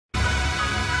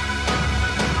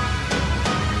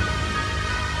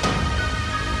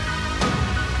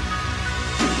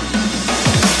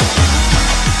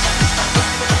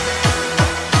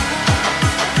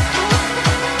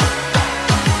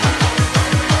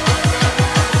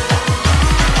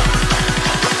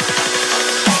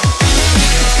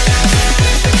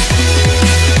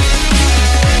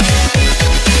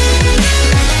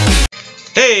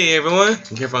Hey everyone,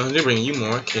 Gear500 bringing you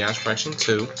more Chaos Fraction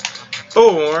 2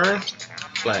 for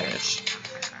Flash.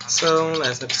 So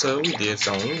last episode we did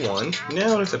Zone 1,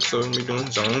 now this episode we're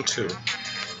doing Zone 2.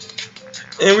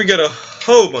 And we got a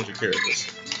whole bunch of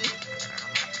characters.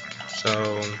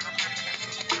 So,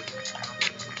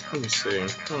 let me see.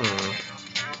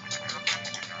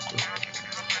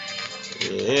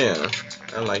 Yeah,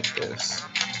 I like this.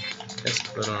 Let's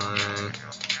put on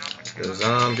the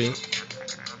zombie.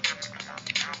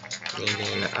 And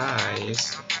then the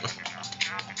eyes.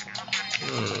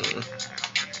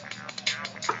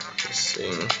 Let's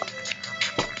see.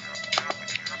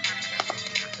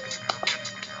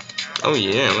 Oh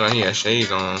yeah, look like he has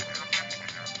shades on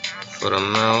for the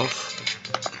mouth.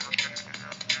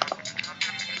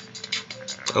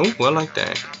 Oh, I like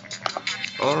that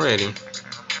already.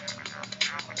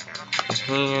 His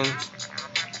hands.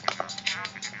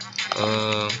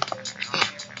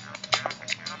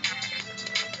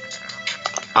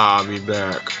 I'll be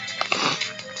back.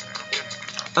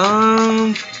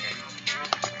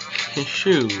 His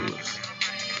shoes.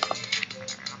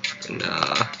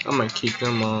 Nah, I might keep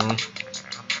them on.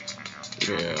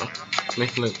 Yeah,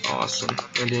 make it look awesome.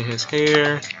 And then his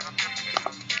hair.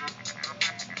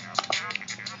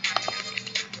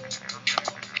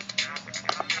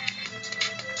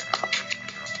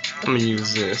 I'm gonna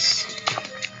use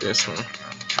this one.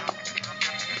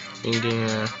 And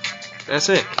then that's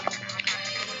it.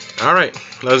 Alright,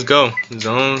 let's go.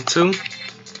 Zone 2,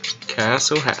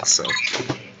 Castle Hassle.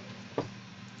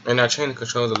 And I changed the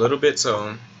controls a little bit,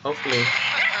 so hopefully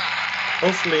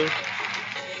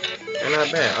they're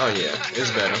not bad. Oh yeah, it's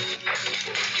better.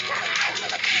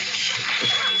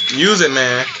 Use it,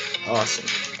 man. Awesome.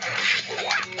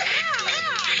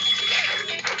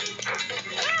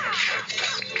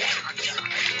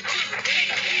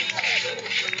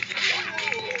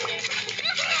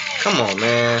 Come on,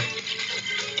 man.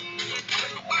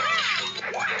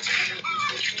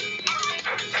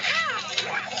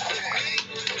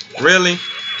 Really?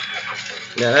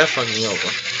 Yeah, that fucked me over.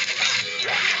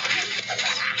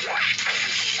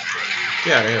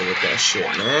 Get out of here with that shit,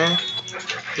 man.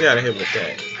 Get out of here with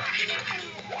that.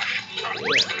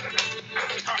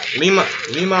 Yeah.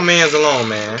 Leave my mans alone,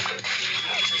 man.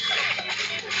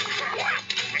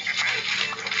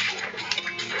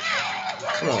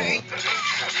 Come on.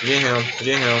 Get him.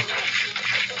 Get him.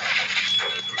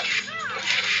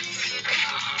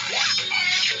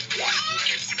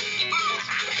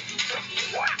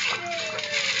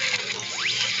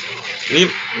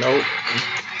 Leave. Nope.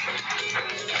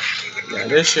 Yeah,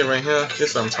 this shit right here.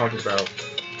 This is what I'm talking about.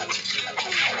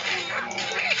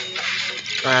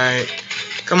 Alright.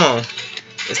 Come on.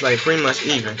 It's like pretty much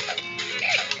even.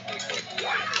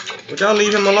 Would y'all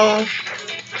leave him alone?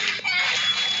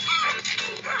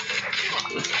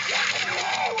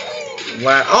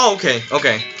 Wow. Oh, okay.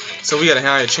 Okay. So we got a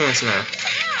higher chance now.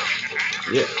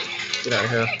 Yeah. Get out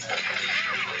of here.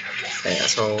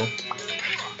 Asshole.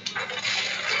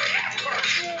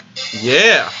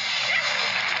 Yeah.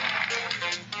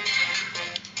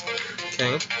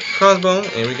 Okay. Crossbow,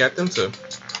 and we got them too.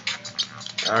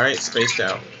 Alright, spaced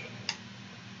out.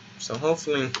 So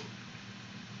hopefully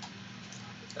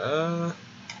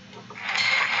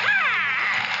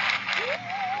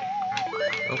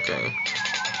okay.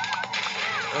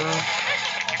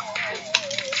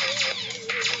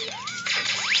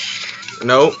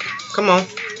 Nope. Come on.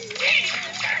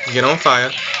 Get on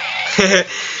fire.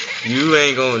 You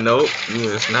ain't gonna. Nope.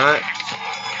 You is not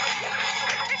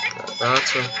about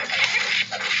to.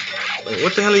 Wait,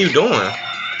 what the hell are you doing?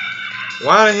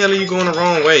 Why the hell are you going the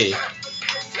wrong way?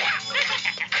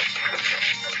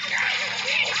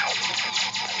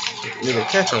 You can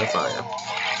catch on fire.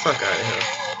 Fuck out of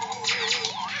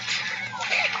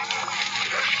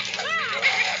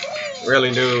here.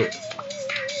 Really, dude?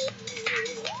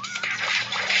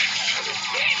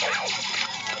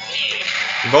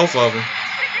 Both of them.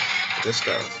 Good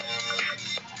stuff.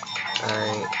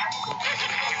 Alright.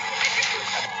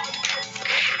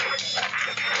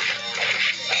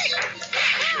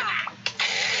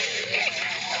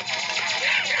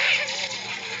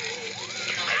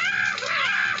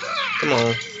 Come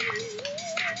on.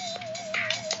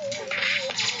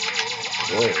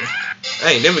 Whoa.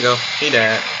 Hey, there we go. He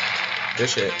died. Good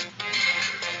shit.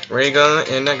 Ray gun,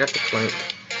 and I got the plank.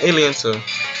 Alien too.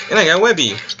 And I got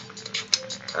Webby.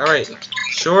 Alright.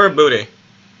 Sure booty.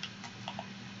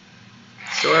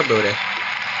 Sure booty.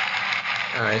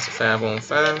 Alright, it's a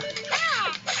 5-on-5.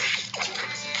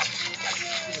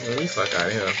 Man, we fuck out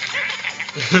of here.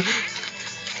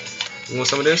 You want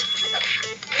some of this?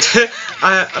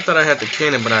 I thought I had the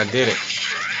cannon, but I didn't.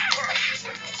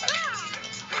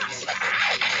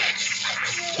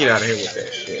 Get out of here with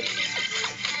that shit.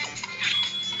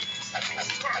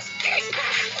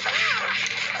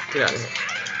 Get out of here.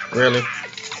 Really?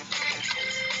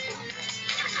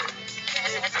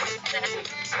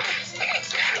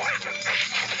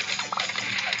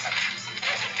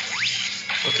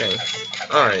 Okay.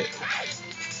 Alright.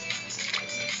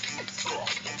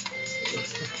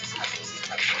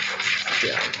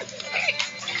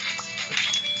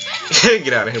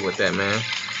 Get out of here with that, man.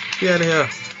 Get out of here.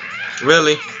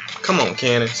 Really? Come on,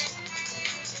 Candace.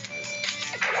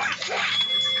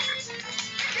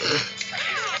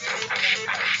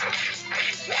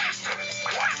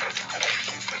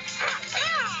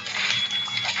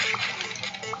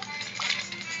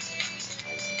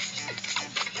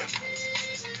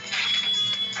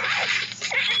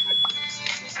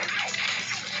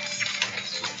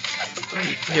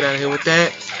 Get out of here with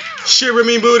that. Shiver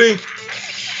me booty.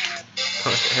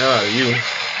 Punch the hell out of you.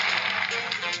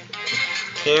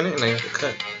 Can it? And I have to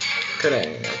cut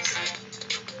ass.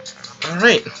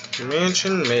 Alright.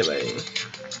 Mansion Melee.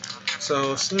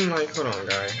 So, seem like, hold on,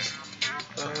 guys.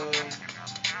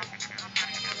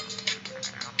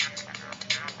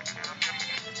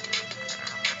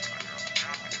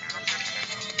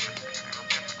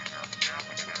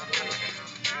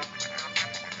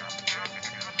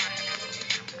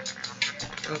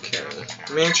 Okay,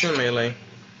 Mansion Melee.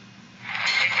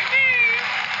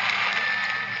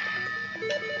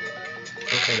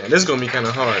 Okay, now this is gonna be kind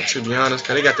of hard, to be honest,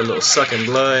 because they got the little sucking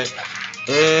blood.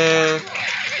 And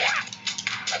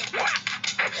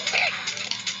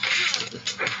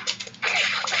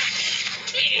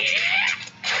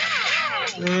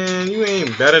man, you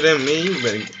ain't better than me. You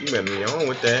better be on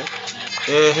with that.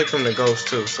 And here come the ghost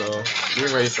too, so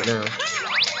get ready for them.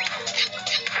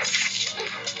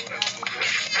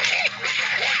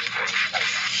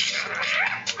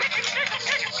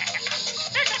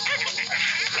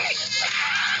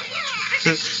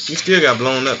 You still got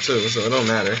blown up too, so it don't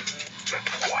matter.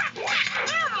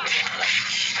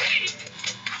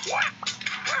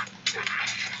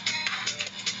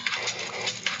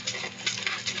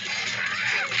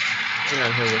 Get out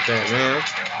of here with that, man.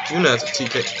 You know it's a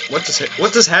TK.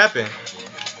 What just happened?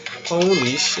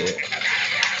 Holy shit.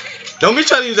 Don't be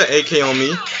trying to use that AK on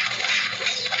me.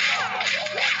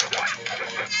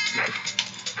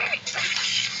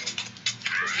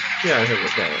 Get out of here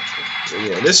with that. But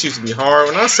yeah, this used to be hard.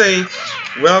 When I say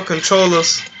well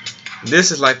controllers,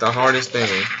 this is like the hardest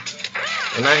thing.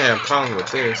 And I have problems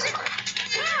with this.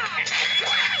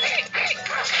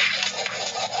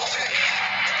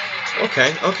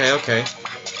 Okay.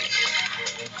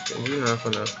 You're not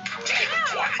gonna.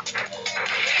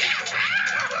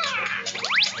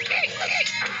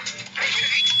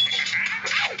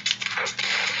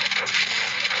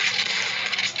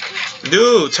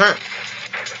 Dude, turn.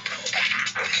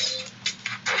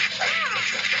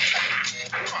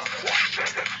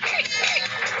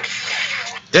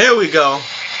 There we go.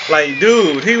 Like,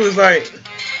 dude, he was like.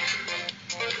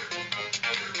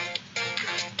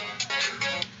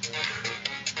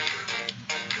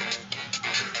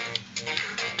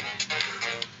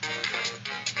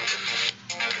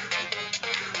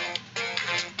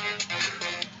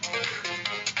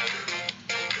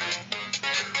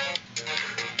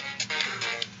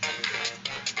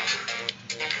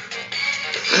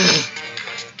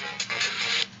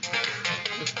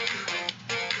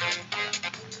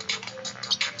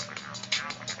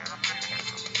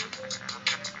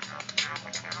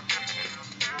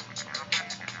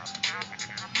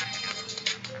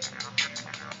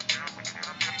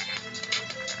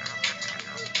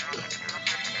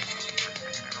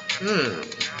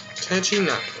 Tenchi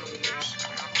Knuckles.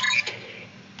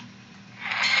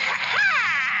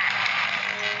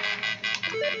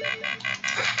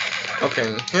 Okay,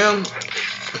 him.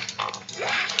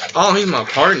 Oh, he's my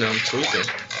partner. I'm tweaking.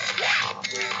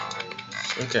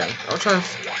 Okay, I'll try.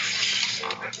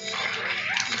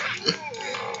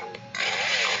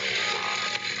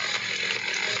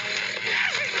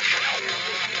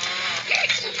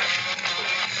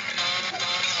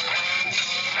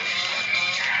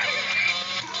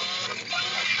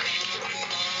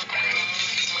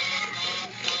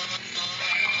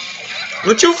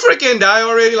 Would you freaking die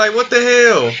already? Like, what the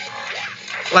hell?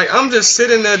 Like, I'm just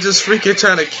sitting there just freaking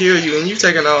trying to kill you and you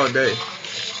taking all day.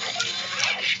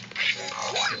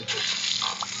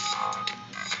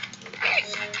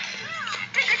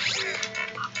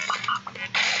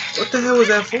 What the hell was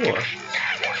that for?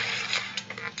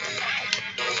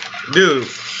 Dude.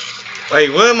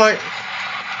 Like, what am I?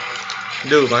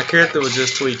 Dude, my character was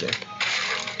just tweaking.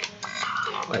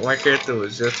 Like, my character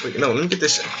was just tweaking. No, let me get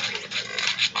this shit.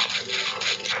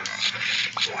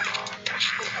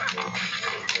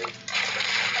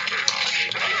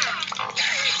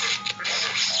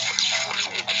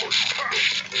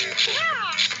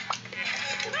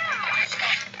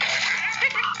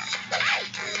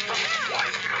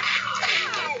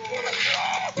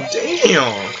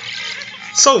 Damn!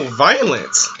 So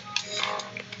violent.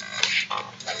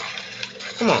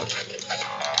 Come on.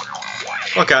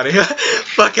 Fuck out of here.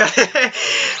 Fuck out of here.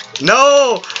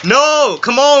 No! No!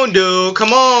 Come on, dude.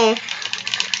 Come on.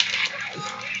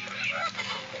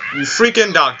 You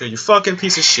freaking doctor. You fucking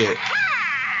piece of shit.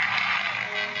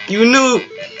 You knew.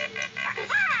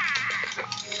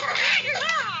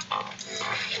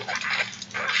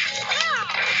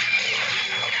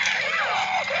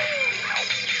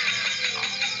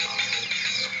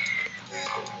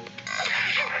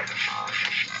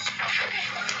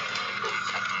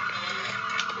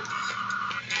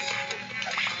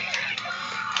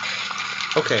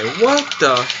 Okay, what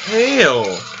the hell?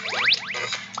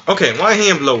 Okay, why he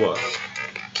didn't blow up?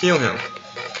 Kill him.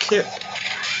 Kill.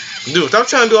 Dude, stop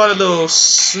trying to do all the little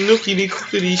snookity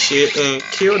cookity shit and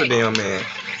kill the damn man.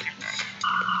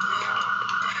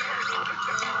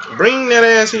 Bring that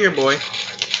ass here, boy.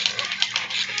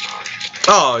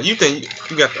 Oh, you think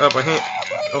you got the upper hand?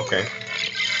 Okay.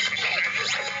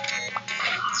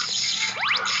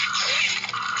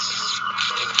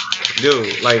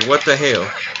 Dude, like, what the hell?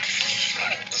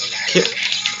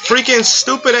 Freaking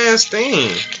stupid ass thing.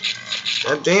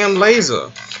 That damn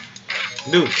laser.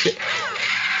 Dude,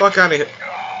 fuck out of here.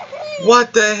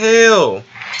 What the hell?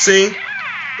 See?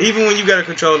 Even when you gotta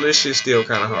control this shit, still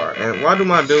kind of hard. And why do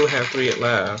my dude have 3 at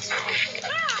last?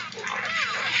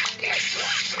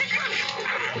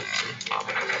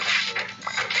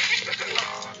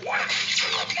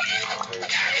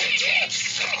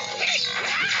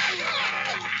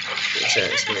 Good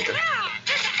chance, nigga.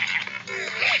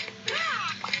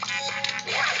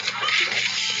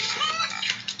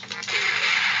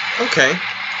 Okay.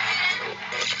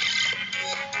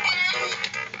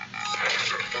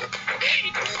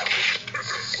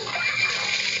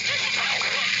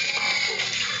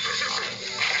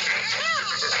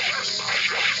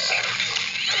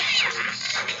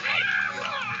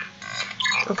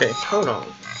 Okay, hold on.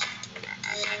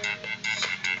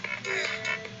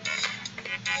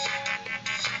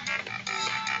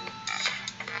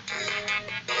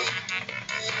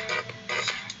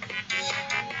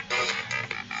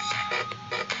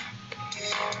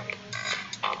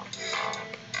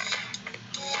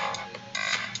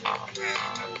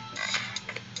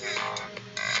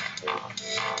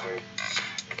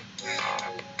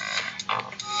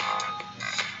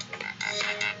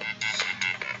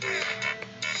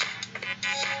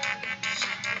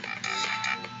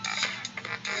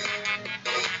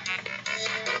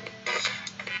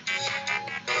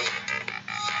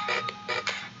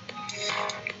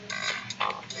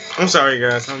 I'm sorry,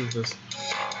 guys. I'm just.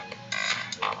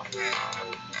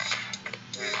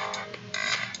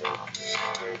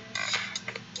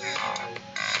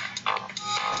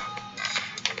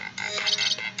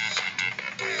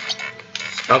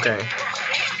 Okay.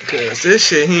 Because this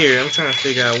shit here, I'm trying to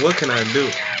figure out what can I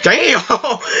do. Damn!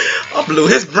 I blew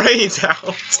his brains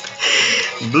out.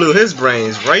 Blew his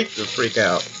brains right the freak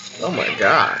out. Oh my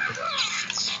god.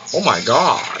 Oh my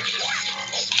god.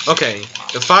 Okay.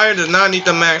 The fire does not need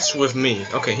to match with me.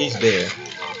 Okay, he's dead.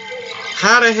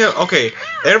 How the hell? Okay,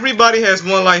 everybody has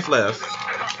 1 life left.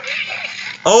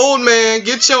 Old man,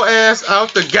 get your ass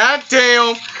out the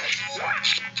goddamn.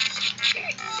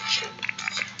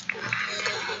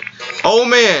 Old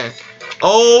man.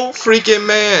 Old freaking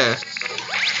man.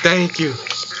 Thank you.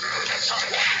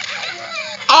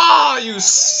 Oh, you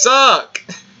suck.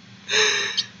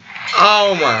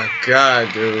 Oh my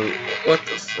god, dude. What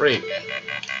the freak?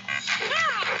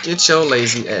 Get your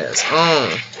lazy ass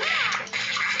on.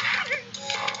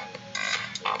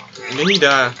 And then he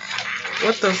died.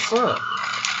 What the fuck?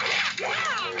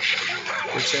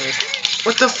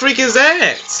 What the freak is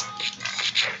that?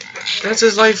 That's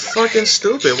just like fucking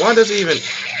stupid. Why does he even...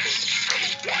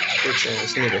 Bitch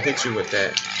ass nigga, hit you with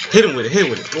that. Hit him with it, hit him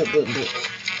with it. Boom, boom, boom.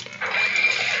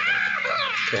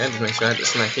 Okay, I just make sure I have to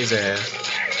smack his ass.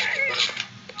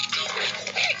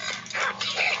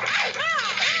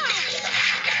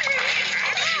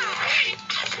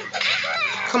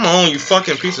 Come on, you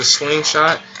fucking piece of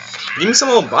slingshot. Give me some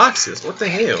more boxes. What the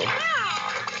hell?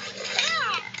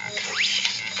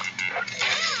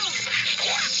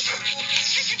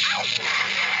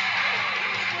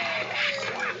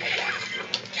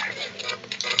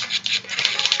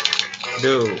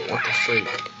 Dude, what the freak?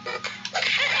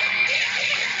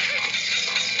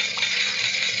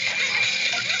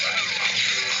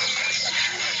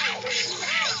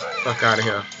 Fuck out of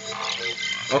here.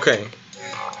 Okay.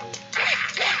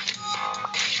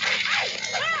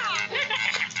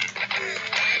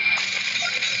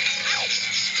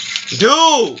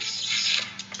 Dude!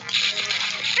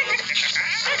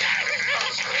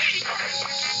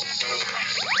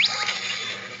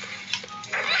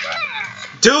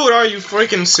 Dude, are you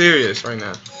freaking serious right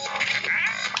now?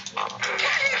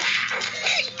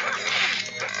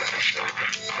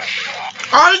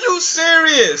 Are you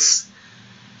serious?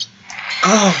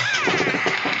 Oh.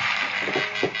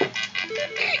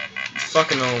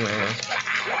 Fucking oh, man.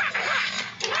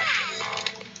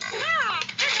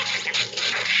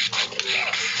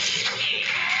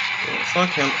 Fuck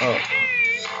him up.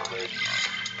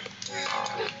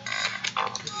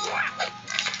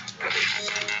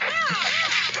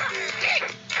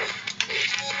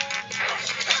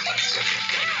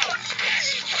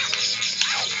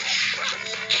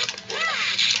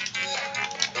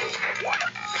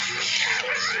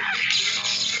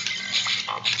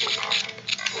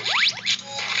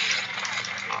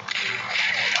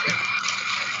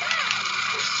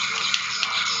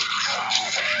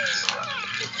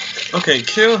 Okay,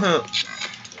 kill him.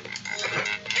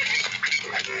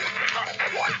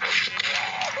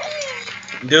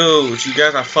 Dude, you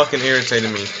guys are fucking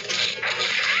irritating me.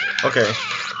 Okay.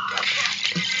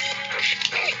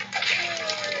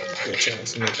 Bitch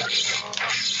ass nigga.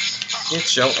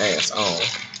 Get your ass on.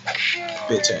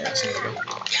 Bitch ass nigga.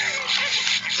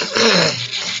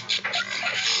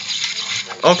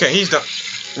 Okay, he's done.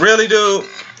 Really, dude?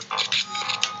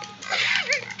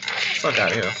 Fuck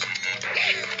out of here.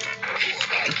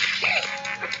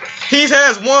 He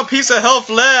has one piece of health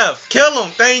left. Kill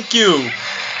him. Thank you.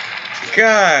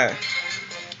 God.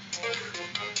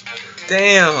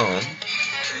 Damn.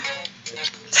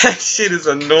 That shit is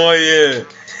annoying.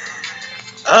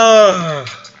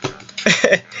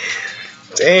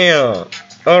 Damn.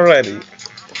 Alrighty.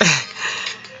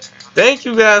 Thank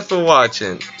you guys for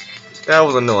watching. That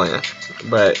was annoying.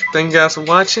 But thank you guys for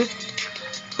watching.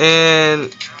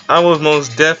 And I will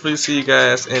most definitely see you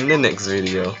guys in the next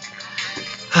video.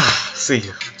 See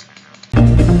you.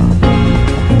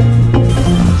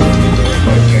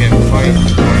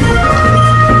 Fight.